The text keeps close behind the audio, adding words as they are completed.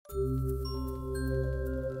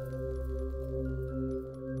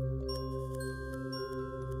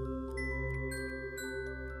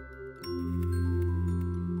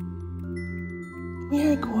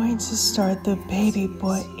to start the baby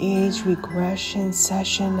boy age regression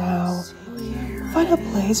session now. Find a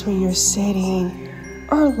place where you're sitting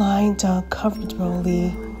or lying down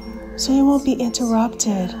comfortably so you won't be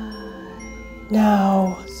interrupted.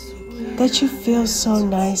 Now that you feel so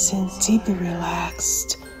nice and deeply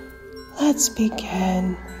relaxed, let's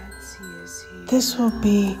begin. This will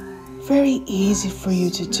be very easy for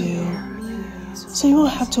you to do, so you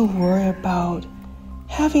won't have to worry about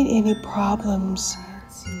having any problems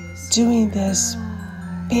doing this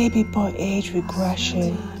baby boy age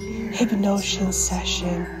regression hypnosis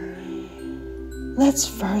session. Let's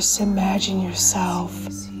first imagine yourself,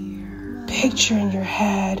 picture in your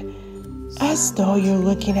head as though you're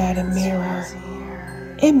looking at a mirror.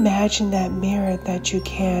 Imagine that mirror that you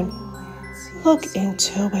can look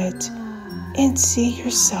into it and see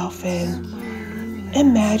yourself in.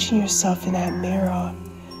 Imagine yourself in that mirror,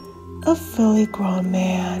 a fully grown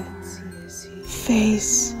man,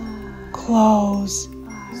 face, clothes,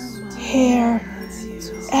 hair,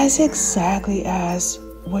 as exactly as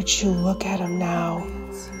what you look at him now.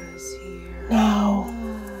 Now,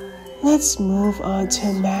 let's move on to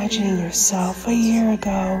imagining yourself a year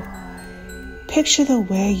ago. Picture the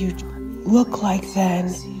way you looked like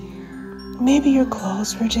then. Maybe your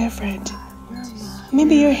clothes were different.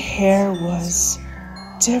 Maybe your hair was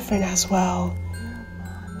different as well.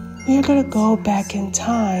 We're going to go back in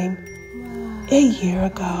time a year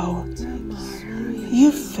ago.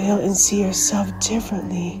 You feel and see yourself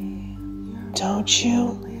differently, don't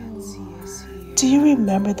you? Do you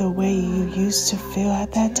remember the way you used to feel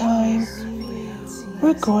at that time?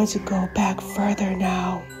 We're going to go back further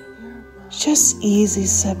now. Just easily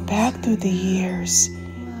sit back through the years,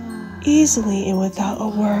 easily and without a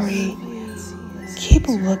worry. Keep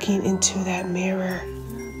looking into that mirror.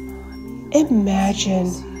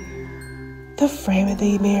 Imagine the frame of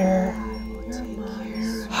the mirror,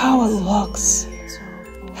 how it looks,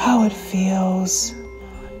 how it feels,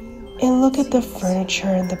 and look at the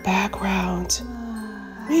furniture in the background.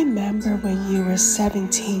 Remember when you were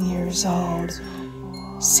 17 years old.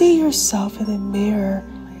 See yourself in the mirror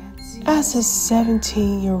as a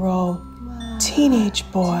 17-year-old teenage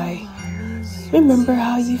boy. Remember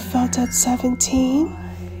how you felt at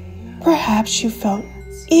 17? Perhaps you felt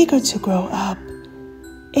eager to grow up,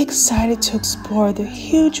 excited to explore the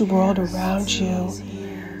huge world around you.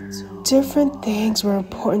 Different things were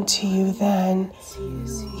important to you then.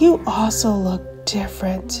 You also look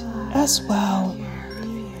different as well.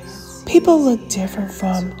 People look different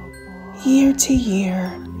from year to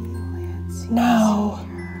year. Now,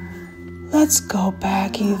 let's go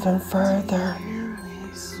back even further.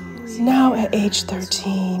 Now at age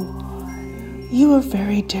 13, you were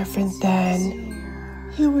very different then.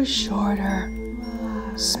 You were shorter,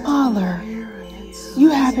 smaller. You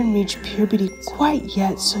haven't reached puberty quite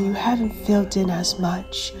yet, so you haven't filled in as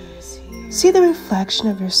much. See the reflection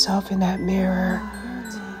of yourself in that mirror.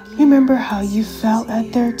 Remember how you felt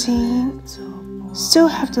at 13? Still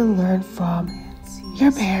have to learn from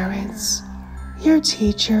your parents, your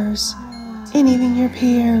teachers, and even your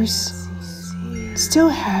peers. Still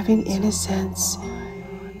having innocence,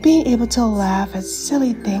 being able to laugh at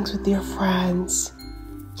silly things with your friends.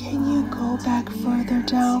 Can you go back further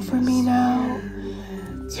down for me now?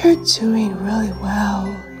 You're doing really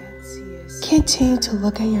well. Continue to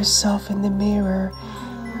look at yourself in the mirror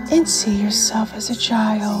and see yourself as a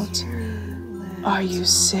child. Are you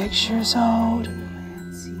 6 years old?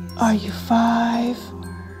 Are you 5?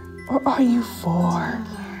 Or are you 4?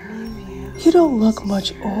 You don't look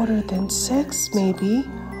much older than 6, maybe.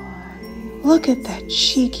 Look at that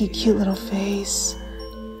cheeky, cute little face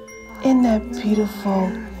and that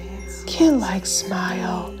beautiful, kid-like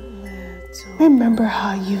smile. Remember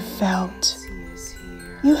how you felt.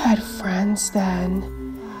 You had friends then.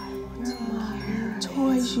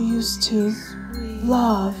 Toys you used to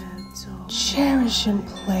love, cherish, and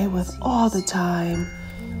play with all the time.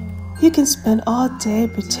 You can spend all day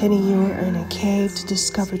pretending you were in a cave to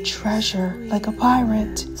discover treasure like a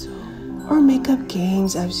pirate, or make up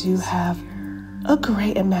games as you have a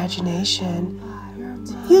great imagination.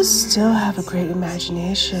 You still have a great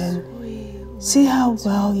imagination. See how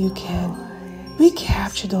well you can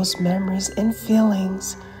recapture those memories and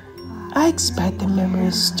feelings. I expect the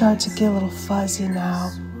memories start to get a little fuzzy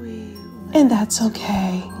now, and that's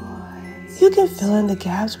okay. You can fill in the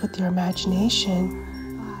gaps with your imagination.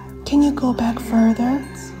 Can you go back further?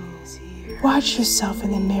 Watch yourself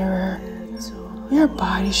in the mirror, your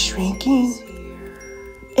body shrinking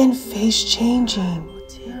and face changing.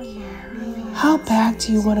 How back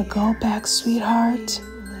do you want to go back, sweetheart?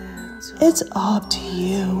 It's all up to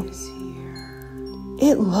you.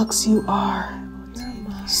 It looks you are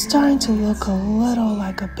starting to look a little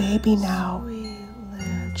like a baby now.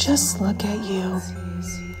 Just look at you.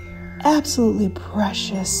 Absolutely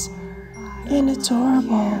precious and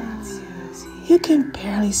adorable. You can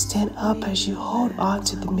barely stand up as you hold on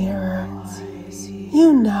to the mirror.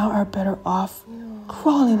 You now are better off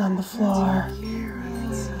crawling on the floor.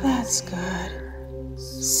 That's good.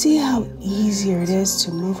 See how easier it is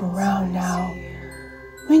to move around now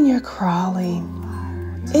when you're crawling.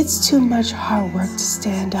 It's too much hard work to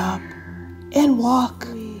stand up and walk.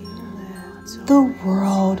 The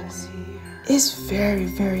world is very,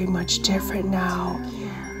 very much different now,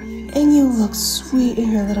 and you look sweet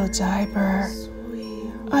in your little diaper.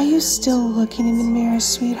 Are you still looking in the mirror,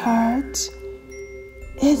 sweetheart?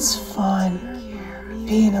 It's fun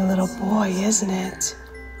being a little boy, isn't it?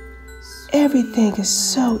 Everything is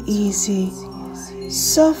so easy,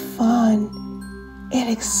 so fun and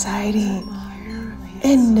exciting,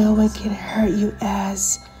 and no one can hurt you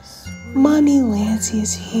as Mommy Lancey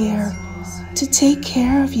is here to take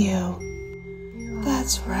care of you.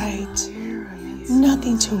 That's right.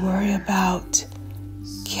 Nothing to worry about.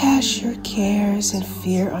 Cast your cares and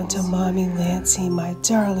fear onto Mommy Lancey, my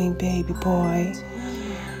darling baby boy.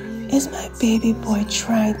 Is my baby boy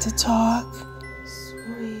trying to talk?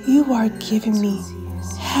 You are giving me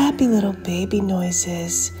happy little baby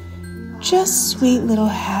noises. Just sweet little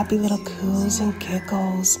happy little coos and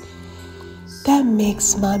giggles. That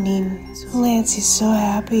makes Mommy Lancey so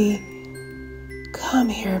happy. Come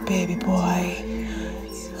here, baby boy.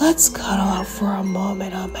 Let's cuddle up for a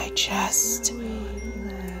moment on my chest.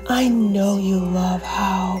 I know you love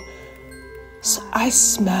how I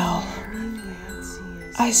smell.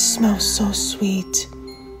 I smell so sweet.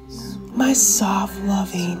 My soft,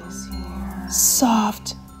 loving,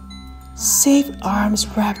 soft, safe arms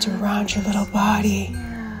wrapped around your little body.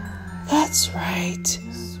 That's right.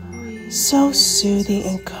 So soothing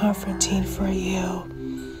and comforting for you.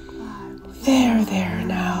 There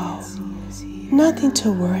now. Nothing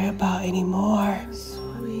to worry about anymore.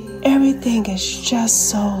 Everything is just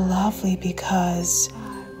so lovely because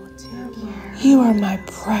you are my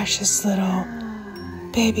precious little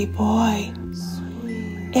baby boy.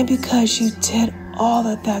 And because you did all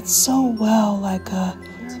of that so well like a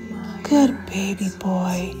good baby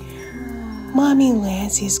boy, Mommy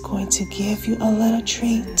Lancey is going to give you a little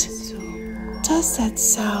treat. Does that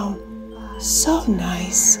sound so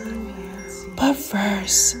nice? But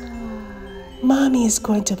first, Mommy is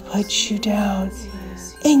going to put you down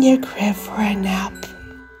in your crib for a nap.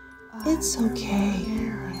 It's okay.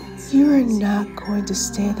 You are not going to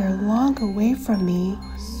stay there long away from me,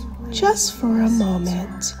 just for a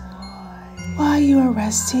moment. While you are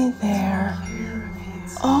resting there,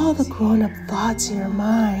 all the grown-up thoughts in your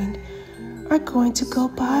mind are going to go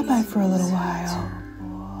bye-bye for a little while.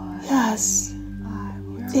 Yes,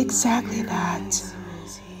 exactly that.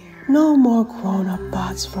 No more grown-up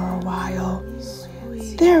thoughts for a while.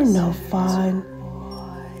 They're no fun.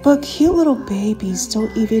 But cute little babies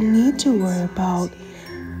don't even need to worry about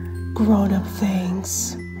grown-up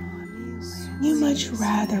things. You much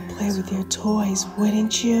rather play with your toys,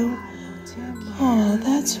 wouldn't you? Oh,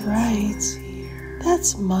 that's right.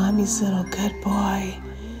 That's Mommy's little good boy.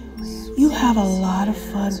 You have a lot of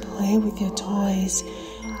fun playing with your toys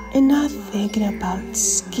and not thinking about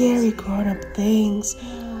scary grown-up things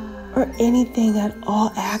or anything at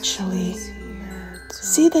all, actually.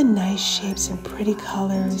 See the nice shapes and pretty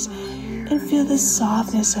colors and feel the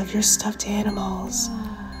softness of your stuffed animals.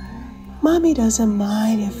 Mommy doesn't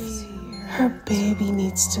mind if her baby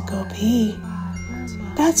needs to go pee.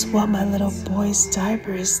 That's what my little boy's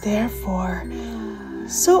diaper is there for.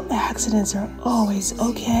 So accidents are always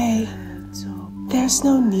okay. There's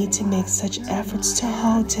no need to make such efforts to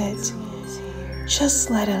hold it. Just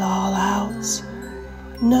let it all out.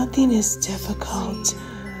 Nothing is difficult,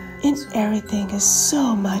 and everything is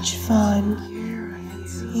so much fun.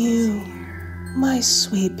 You, my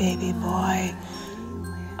sweet baby boy,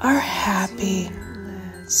 are happy,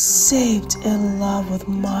 saved in love with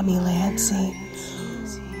Mommy Lancey.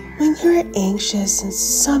 When you're anxious and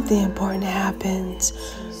something important happens,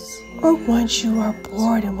 or once you are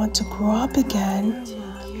bored and want to grow up again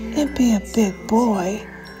and be a big boy,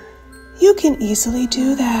 you can easily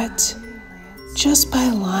do that. Just by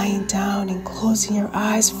lying down and closing your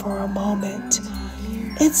eyes for a moment.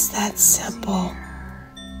 It's that simple.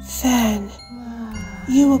 Then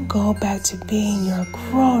you will go back to being your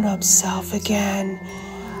grown-up self again.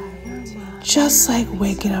 Just like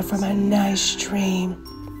waking up from a nice dream.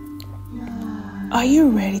 Are you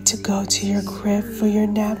ready to go to your crib for your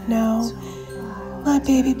nap now, my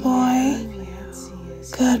baby boy?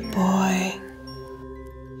 Good boy.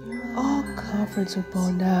 All comfortable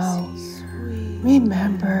comfortable now.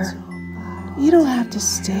 Remember, you don't have to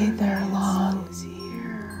stay there long.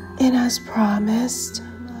 And as promised,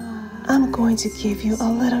 I'm going to give you a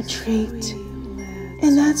little treat.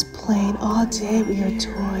 And that's playing all day with your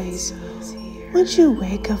toys. Once you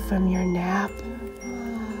wake up from your nap,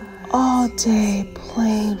 all day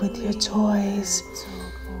playing with your toys,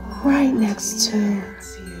 right next to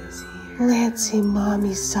Lancey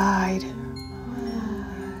Mommy's side.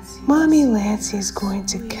 Mommy Lancey is going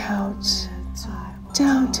to count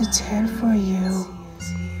down to 10 for you.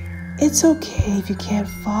 It's okay if you can't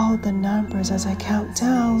follow the numbers as I count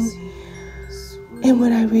down. And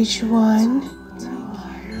when I reach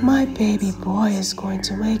 1, my baby boy is going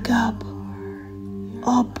to wake up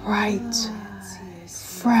all bright,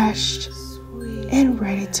 fresh, and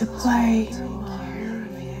ready to play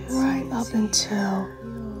right up until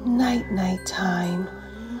night time.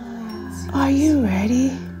 Are you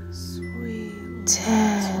ready?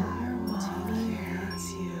 10,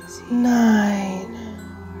 9,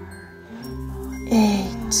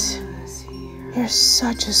 8. You're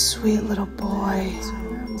such a sweet little boy.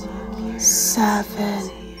 7,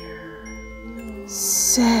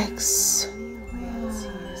 6,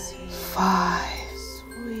 5.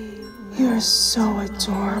 You're so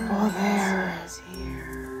adorable there.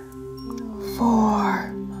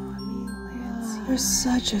 4. You're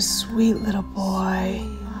such a sweet little boy.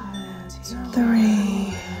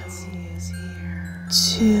 3,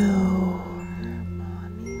 2,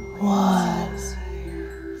 1.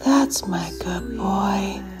 That's my good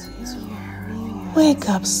boy. Wake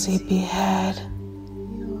up, sleepyhead.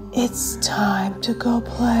 It's time to go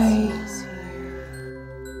play.